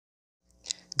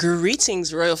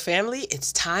Greetings, royal family.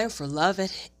 It's time for Love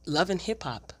and Hip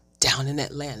Hop down in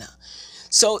Atlanta.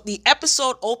 So the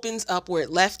episode opens up where it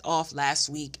left off last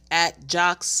week at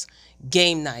Jock's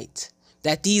game night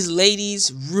that these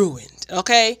ladies ruined.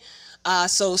 Okay,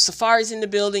 so Safari's in the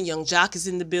building, Young Jock is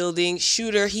in the building.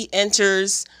 Shooter, he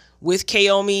enters with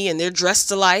Kaomi and they're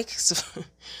dressed alike. So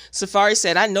Safari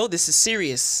said, "I know this is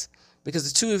serious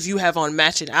because the two of you have on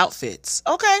matching outfits."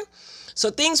 Okay. So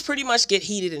things pretty much get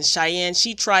heated, and Cheyenne,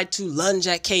 she tried to lunge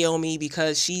at Kaomi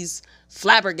because she's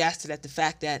flabbergasted at the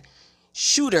fact that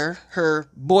Shooter, her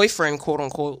boyfriend, quote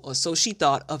unquote, or so she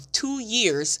thought, of 2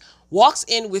 years, walks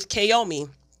in with Kaomi,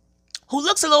 who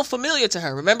looks a little familiar to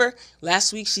her. Remember,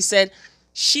 last week she said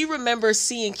she remembers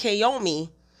seeing Kaomi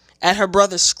at her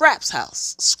brother Scrap's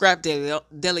house. Scrap De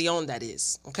Leon, that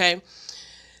is. Okay?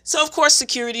 So, of course,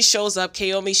 security shows up.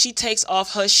 Kaomi, she takes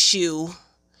off her shoe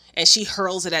and she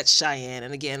hurls it at Cheyenne.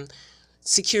 And again,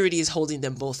 security is holding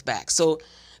them both back. So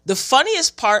the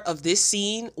funniest part of this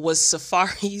scene was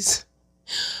Safari's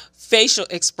facial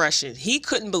expression. He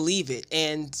couldn't believe it.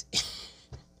 And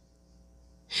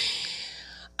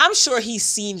I'm sure he's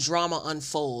seen drama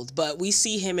unfold, but we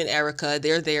see him and Erica.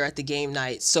 They're there at the game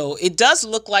night. So it does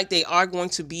look like they are going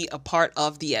to be a part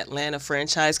of the Atlanta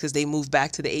franchise because they moved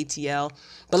back to the ATL.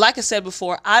 But like I said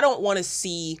before, I don't want to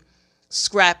see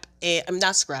Safari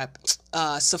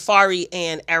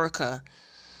and Erica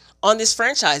on this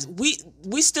franchise.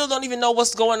 We still don't even know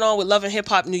what's going on with Love and Hip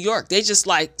Hop New York. They just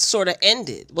like sort of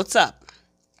ended. What's up?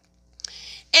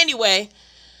 Anyway,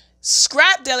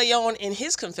 Scrap De Leon in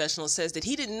his confessional says that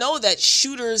he didn't know that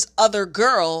Shooter's other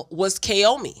girl was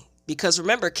Kaomi. Because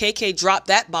remember, KK dropped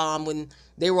that bomb when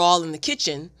they were all in the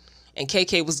kitchen and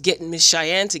KK was getting Miss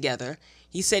Cheyenne together.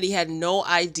 He said he had no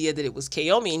idea that it was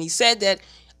Kaomi. And he said that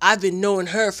I've been knowing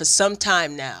her for some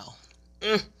time now.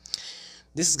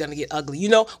 This is going to get ugly. You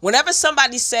know, whenever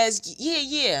somebody says,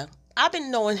 yeah, I've been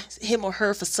knowing him or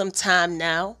her for some time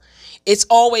now, it's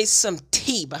always some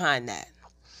tea behind that.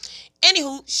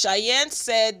 Anywho, Cheyenne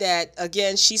said that,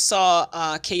 again, she saw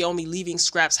Kaomi leaving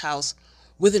Scrap's house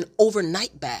with an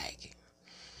overnight bag.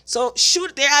 So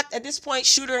Shooter, they're at this point,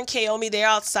 Shooter and Kaomi, they're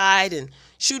outside, and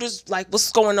Shooter's like,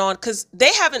 what's going on? Because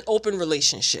they have an open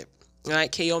relationship. All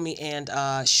right, Kaomi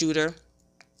and Shooter.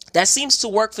 That seems to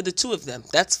work for the two of them.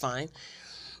 That's fine.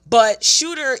 But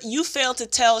Shooter, you failed to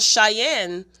tell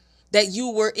Cheyenne that you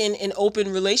were in an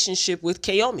open relationship with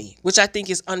Kaomi, which I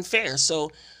think is unfair.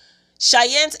 So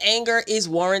Cheyenne's anger is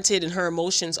warranted and her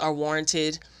emotions are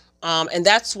warranted. And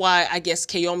that's why I guess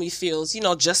Kaomi feels,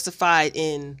 justified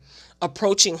in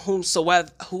approaching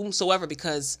whomsoever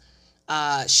because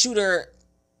Shooter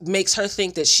makes her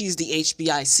think that she's the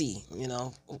HBIC,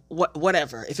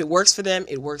 whatever. If it works for them,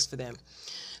 it works for them.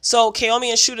 So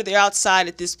Kaomi and Shooter, they're outside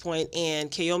at this point,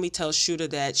 and Kaomi tells Shooter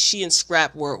that she and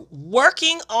Scrap were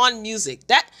working on music.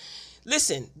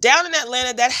 Listen, down in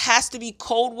Atlanta, that has to be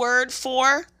code word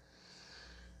for,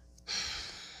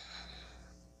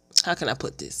 how can I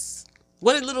put this?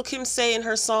 What did Little Kim say in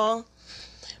her song?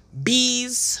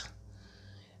 Bees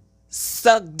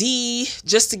suck D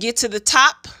just to get to the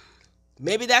top.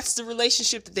 Maybe that's the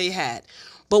relationship that they had.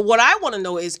 But what I want to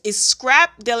know is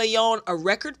Scrap De Leon a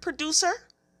record producer?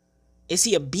 Is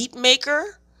he a beat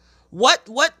maker?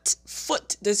 What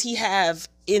foot does he have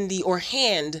in the, or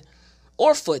hand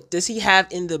or foot does he have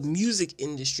in the music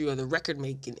industry or the record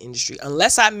making industry?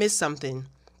 Unless I missed something.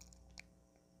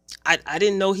 I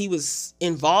didn't know he was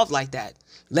involved like that.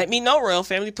 Let me know, royal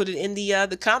family. Put it in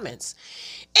the comments.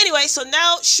 Anyway, so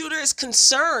now Shooter is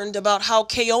concerned about how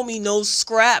Kaomi knows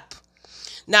Scrap.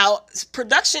 Now,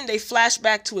 production, they flash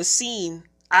back to a scene.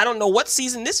 I don't know what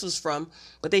season this was from,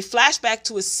 but they flash back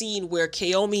to a scene where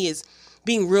Kaomi is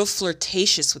being real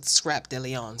flirtatious with Scrap De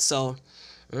Leon. So,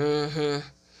 the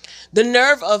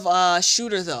nerve of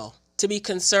Shooter, though, to be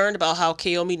concerned about how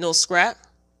Kaomi knows Scrap.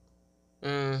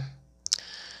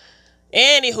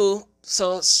 Anywho,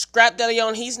 so Scrap De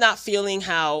Leon, he's not feeling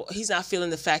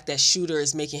the fact that Shooter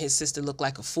is making his sister look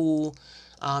like a fool.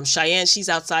 Cheyenne, she's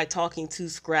outside talking to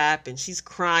Scrap and she's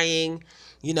crying,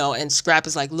 and Scrap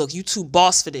is like, look, you too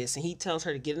boss for this. And he tells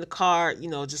her to get in the car,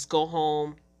 just go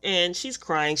home. And she's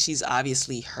crying. She's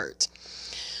obviously hurt.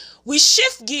 We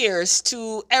shift gears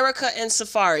to Erica and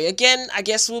Safari. Again, I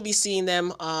guess we'll be seeing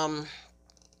them on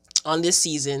this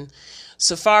season.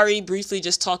 Safari briefly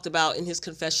just talked about in his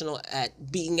confessional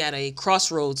at being at a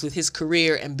crossroads with his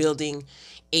career and building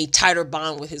a tighter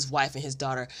bond with his wife and his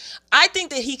daughter. I think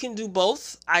that he can do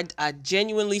both. I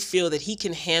genuinely feel that he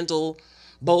can handle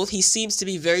both. He seems to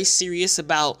be very serious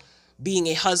about being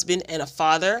a husband and a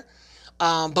father.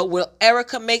 But will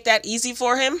Erica make that easy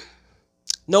for him?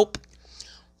 Nope.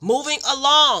 Moving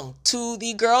along to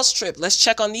the girls trip. Let's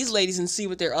check on these ladies and see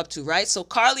what they're up to, right? So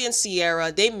Karlie and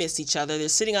Sierra, they miss each other. They're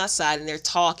sitting outside and they're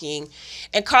talking.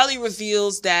 And Karlie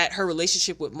reveals that her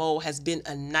relationship with Mo has been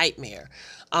a nightmare.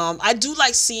 I do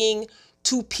like seeing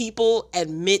two people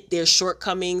admit their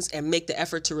shortcomings and make the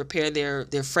effort to repair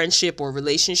their friendship or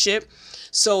relationship.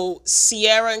 So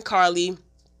Sierra and Karlie,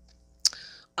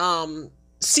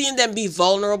 seeing them be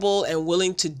vulnerable and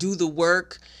willing to do the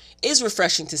work is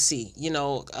refreshing to see. You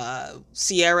know,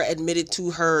 Sierra admitted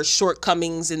to her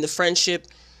shortcomings in the friendship.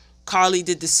 Karlie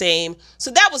did the same.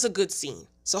 So that was a good scene.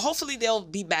 So hopefully they'll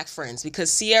be back friends,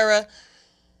 because Sierra,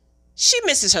 she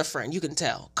misses her friend. You can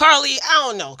tell. Karlie, I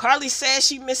don't know. Karlie says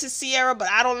she misses Sierra, but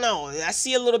I don't know. I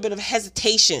see a little bit of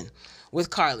hesitation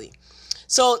with Karlie.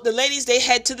 So the ladies, they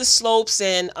head to the slopes,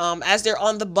 and as they're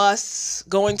on the bus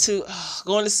going to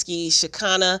ski,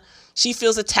 Shakeinna, she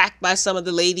feels attacked by some of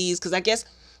the ladies, because I guess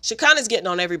Shakeinna's getting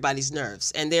on everybody's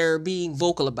nerves, and they're being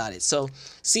vocal about it. So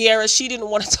Sierra, she didn't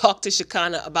want to talk to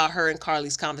Shakeinna about her and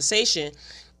Karlie's conversation,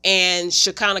 and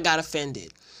Shakeinna got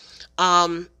offended.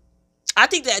 I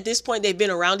think that at this point they've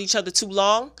been around each other too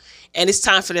long, and it's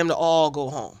time for them to all go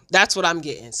home. That's what I'm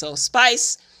getting. So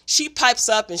Spice, she pipes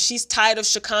up, and she's tired of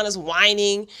Shakeinna's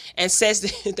whining and says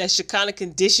that Shakeinna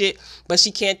can dish it, but she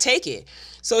can't take it.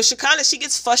 So Shakeinna, she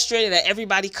gets frustrated at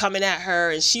everybody coming at her,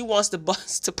 and she wants the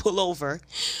bus to pull over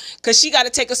because she got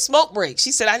to take a smoke break.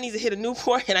 She said, I need to hit a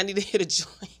Newport and I need to hit a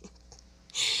joint.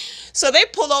 So they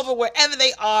pull over wherever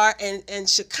they are, and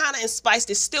Shakeinna and Spice,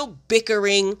 they're still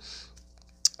bickering.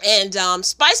 And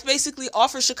Spice basically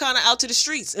offers Shakeinna out to the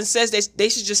streets and says that they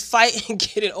should just fight and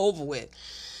get it over with.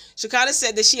 Shakeinna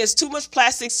said that she has too much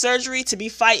plastic surgery to be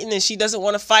fighting, and she doesn't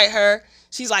want to fight her.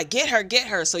 She's like, get her, get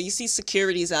her. So you see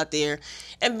securities out there.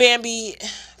 And Bambi,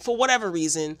 for whatever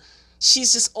reason,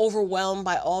 she's just overwhelmed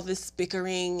by all this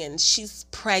bickering, and she's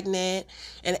pregnant,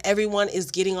 and everyone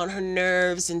is getting on her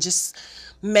nerves and just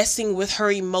messing with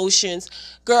her emotions.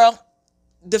 Girl,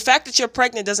 the fact that you're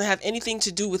pregnant doesn't have anything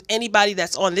to do with anybody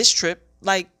that's on this trip.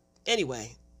 Like,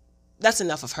 anyway, that's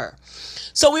enough of her.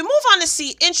 So we move on to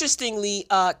see, interestingly,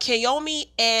 Kayomi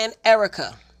and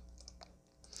Erica.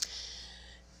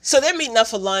 So they're meeting up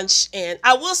for lunch, and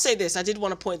I will say this, I did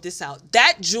want to point this out.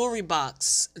 That jewelry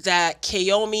box that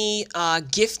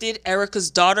Kayomi gifted Erica's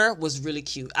daughter was really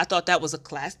cute. I thought that was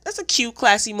that's a cute,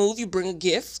 classy move. You bring a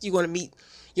gift, you want to meet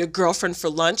your girlfriend for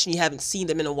lunch, and you haven't seen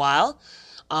them in a while.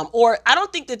 Or I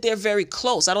don't think that they're very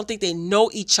close. I don't think they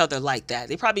know each other like that.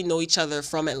 They probably know each other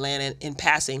from Atlanta in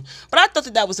passing. But I thought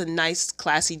that that was a nice,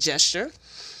 classy gesture.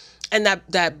 And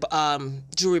that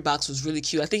jewelry box was really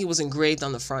cute. I think it was engraved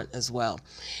on the front as well.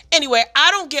 Anyway,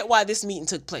 I don't get why this meeting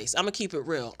took place. I'm going to keep it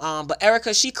real. But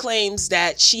Erica, she claims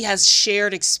that she has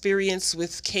shared experience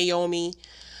with Kayomi.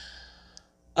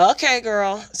 Okay,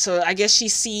 girl. So I guess she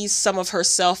sees some of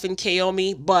herself in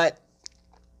Kayomi. But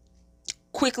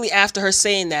quickly after her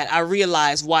saying that, I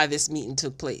realized why this meeting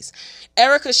took place.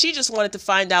 Erica, she just wanted to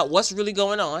find out what's really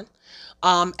going on.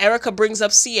 Erica brings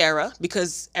up Sierra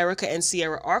because Erica and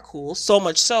Sierra are cool, so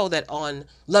much so that on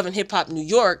Love and Hip Hop New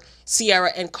York,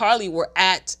 Sierra and Karlie were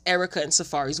at Erica and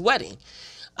Safari's wedding.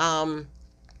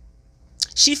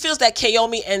 She feels that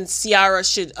Kayomi and Sierra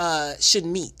should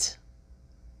meet.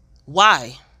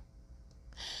 Why?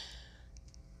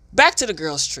 Back to the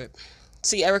girls' trip.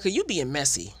 See, Erica, you being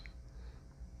messy.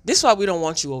 This is why we don't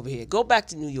want you over here. Go back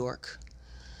to New York.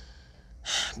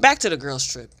 Back to the girls'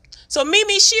 trip. So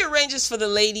Mimi, she arranges for the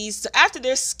ladies to, after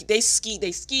they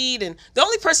skied, and the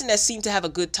only person that seemed to have a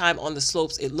good time on the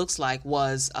slopes, it looks like,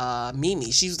 was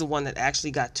Mimi. She was the one that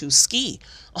actually got to ski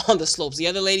on the slopes. The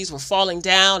other ladies were falling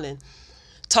down and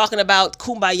talking about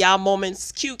kumbaya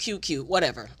moments. Cute,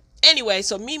 whatever. Anyway,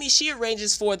 so Mimi, she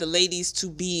arranges for the ladies to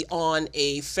be on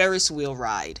a Ferris wheel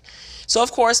ride. So,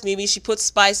 of course, Mimi, she puts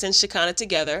Spice and Shakeinna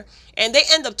together, and they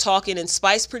end up talking, and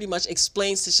Spice pretty much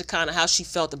explains to Shakeinna how she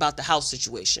felt about the house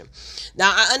situation.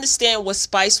 Now, I understand what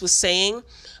Spice was saying.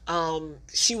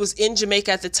 She was in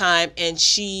Jamaica at the time, and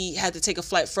she had to take a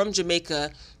flight from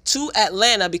Jamaica to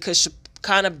Atlanta because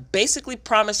Shakeinna basically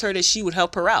promised her that she would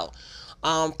help her out.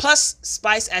 Plus,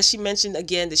 Spice, as she mentioned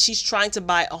again, that she's trying to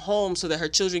buy a home so that her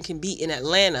children can be in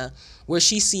Atlanta, where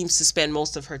she seems to spend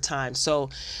most of her time. So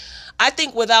I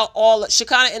think without all,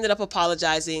 Shakeinna ended up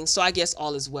apologizing, so I guess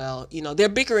all is well. You know, their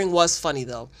bickering was funny,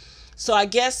 though. So I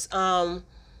guess them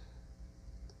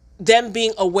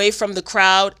being away from the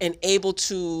crowd and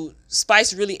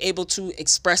Spice really able to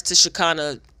express to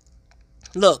Shakeinna,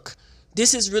 look,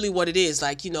 this is really what it is.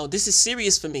 Like, you know, this is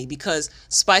serious for me, because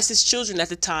Spice's children at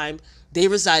the time they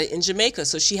resided in Jamaica,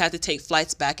 so she had to take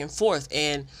flights back and forth,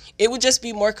 and it would just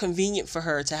be more convenient for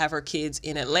her to have her kids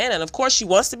in Atlanta. And of course, she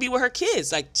wants to be with her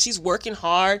kids. Like, she's working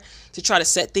hard to try to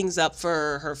set things up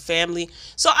for her family.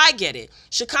 So I get it.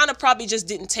 Shakeinna probably just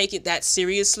didn't take it that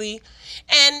seriously,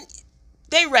 and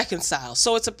they reconcile.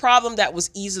 So it's a problem that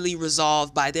was easily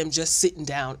resolved by them just sitting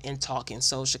down and talking.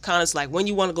 So Shakeinna's like, when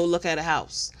you want to go look at a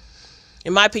house?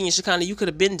 In my opinion, Shakeinna, you could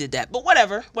have been did that. But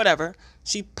whatever.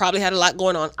 She probably had a lot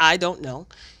going on. I don't know.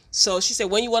 So she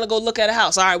said, when you want to go look at a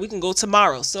house? All right, we can go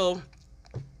tomorrow. So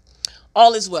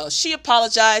all is well. She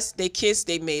apologized. They kissed.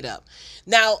 They made up.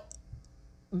 Now,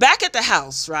 back at the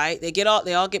house, right? They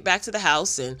all get back to the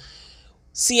house, and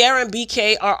Sierra and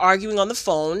BK are arguing on the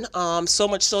phone, so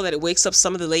much so that it wakes up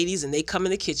some of the ladies, and they come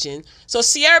in the kitchen. So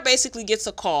Sierra basically gets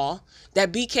a call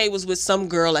that BK was with some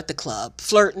girl at the club,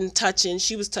 flirting, touching.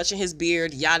 She was touching his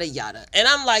beard, yada, yada. And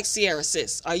I'm like, Sierra,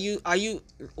 sis,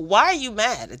 why are you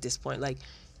mad at this point? Like,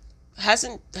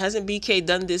 hasn't BK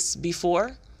done this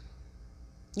before?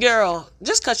 Girl,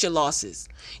 just cut your losses.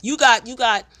 You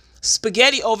got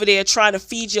Spaghetti over there trying to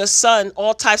feed your son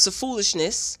all types of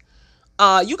foolishness.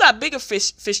 You got bigger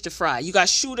fish to fry. You got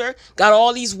Shooter, got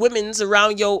all these women's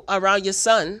around your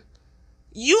son.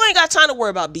 You ain't got time to worry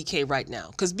about BK right now,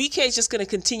 because BK is just going to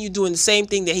continue doing the same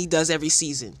thing that he does every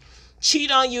season.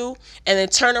 Cheat on you, and then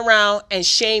turn around and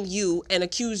shame you and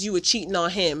accuse you of cheating on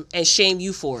him and shame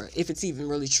you for it, if it's even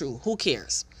really true. Who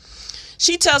cares?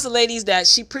 She tells the ladies that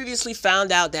she previously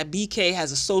found out that BK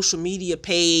has a social media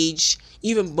page,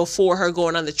 even before her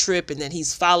going on the trip, and that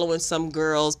he's following some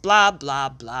girls, blah, blah,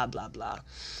 blah, blah, blah.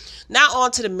 Now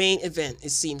on to the main event,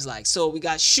 it seems like. So we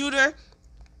got Shooter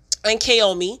and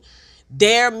Kaomi.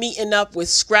 They're meeting up with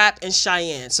Scrap and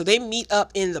Cheyenne. So they meet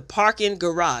up in the parking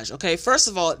garage, okay? First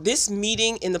of all, this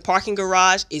meeting in the parking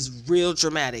garage is real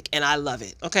dramatic, and I love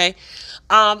it, okay?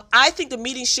 I think the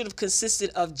meeting should have consisted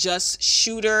of just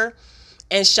Shooter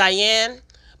and Cheyenne,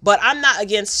 but I'm not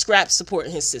against Scrap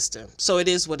supporting his sister, so it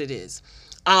is what it is.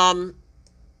 I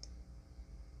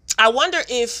wonder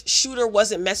if Shooter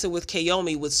wasn't messing with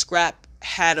Kaomi, would Scrap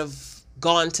had have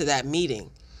gone to that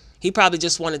meeting? He probably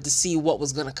just wanted to see what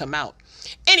was going to come out.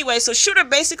 Anyway, so Shooter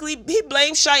basically, he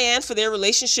blames Cheyenne for their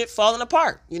relationship falling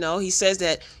apart. You know, he says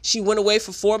that she went away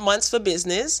for 4 months for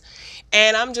business.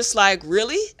 And I'm just like,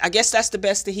 really? I guess that's the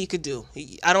best that he could do.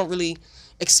 I don't really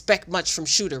expect much from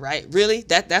Shooter, right? Really?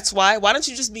 That's why? Why don't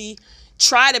you just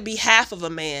try to be half of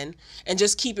a man and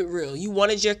just keep it real? You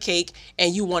wanted your cake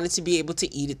and you wanted to be able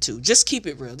to eat it too. Just keep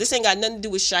it real. This ain't got nothing to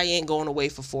do with Cheyenne going away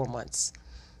for 4 months.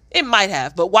 It might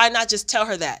have, but why not just tell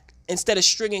her that instead of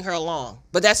stringing her along?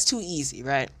 But that's too easy,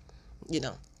 right? You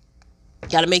know,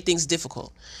 got to make things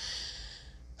difficult.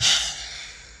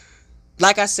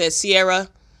 Like I said, Sierra,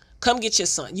 come get your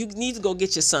son. You need to go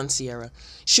get your son, Sierra.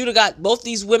 Shooter got both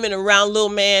these women around little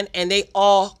man, and they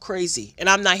all crazy, and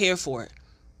I'm not here for it.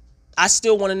 I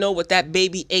still want to know what that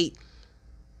baby ate,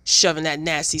 shoving that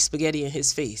nasty spaghetti in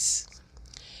his face.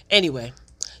 Anyway,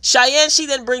 Cheyenne, she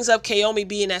then brings up Kaomi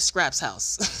being at Scrap's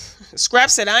house. Scrap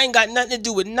said, I ain't got nothing to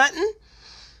do with nothing.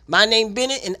 My name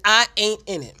Bennett, and I ain't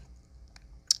in it.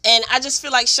 And I just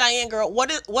feel like, Cheyenne, girl,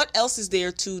 what else is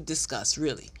there to discuss,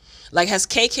 really? Like, has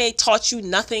KK taught you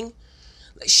nothing?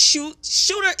 Like,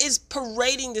 Shooter is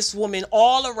parading this woman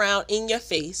all around in your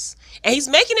face, and he's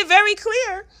making it very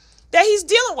clear that he's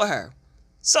dealing with her.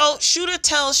 So Shooter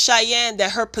tells Cheyenne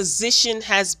that her position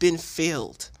has been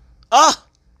filled. Oh,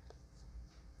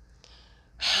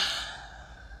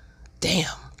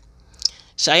 damn.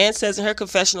 Cheyenne says in her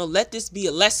confessional, let this be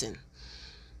a lesson.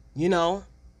 You know,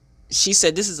 she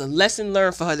said this is a lesson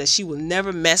learned for her, that she will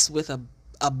never mess with a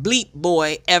bleep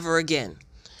boy ever again.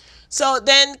 So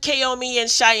then Kaomi and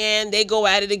Cheyenne, they go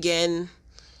at it again.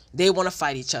 They want to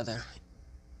fight each other.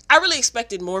 I really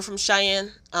expected more from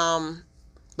Cheyenne,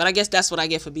 but I guess that's what I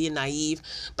get for being naive.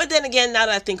 But then again, now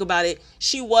that I think about it,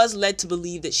 she was led to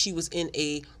believe that she was in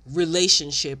a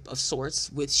relationship of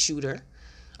sorts with Shooter,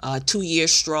 2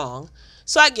 years strong.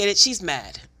 So I get it. She's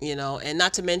mad, you know, and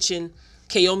not to mention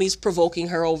Kaomi's provoking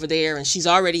her over there, and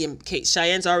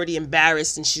Cheyenne's already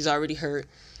embarrassed, and she's already hurt,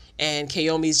 and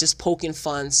Kaomi's just poking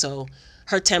fun. So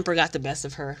her temper got the best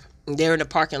of her. And they're in the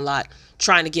parking lot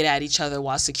trying to get at each other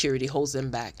while security holds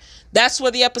them back. That's where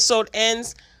the episode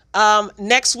ends.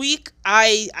 Next week,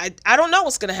 I don't know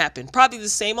what's going to happen. Probably the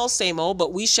same old,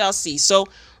 but we shall see. So,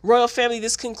 Royal Family,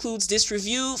 this concludes this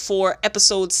review for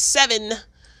episode 7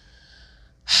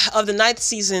 of the 9th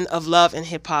season of Love and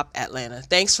Hip Hop Atlanta.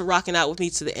 Thanks for rocking out with me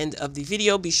to the end of the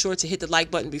video. Be sure to hit the like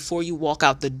button before you walk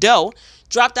out the door.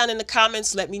 Drop down in the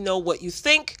comments. Let me know what you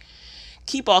think.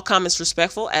 Keep all comments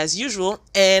respectful as usual.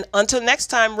 And until next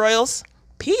time, Royals,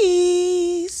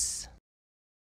 peace.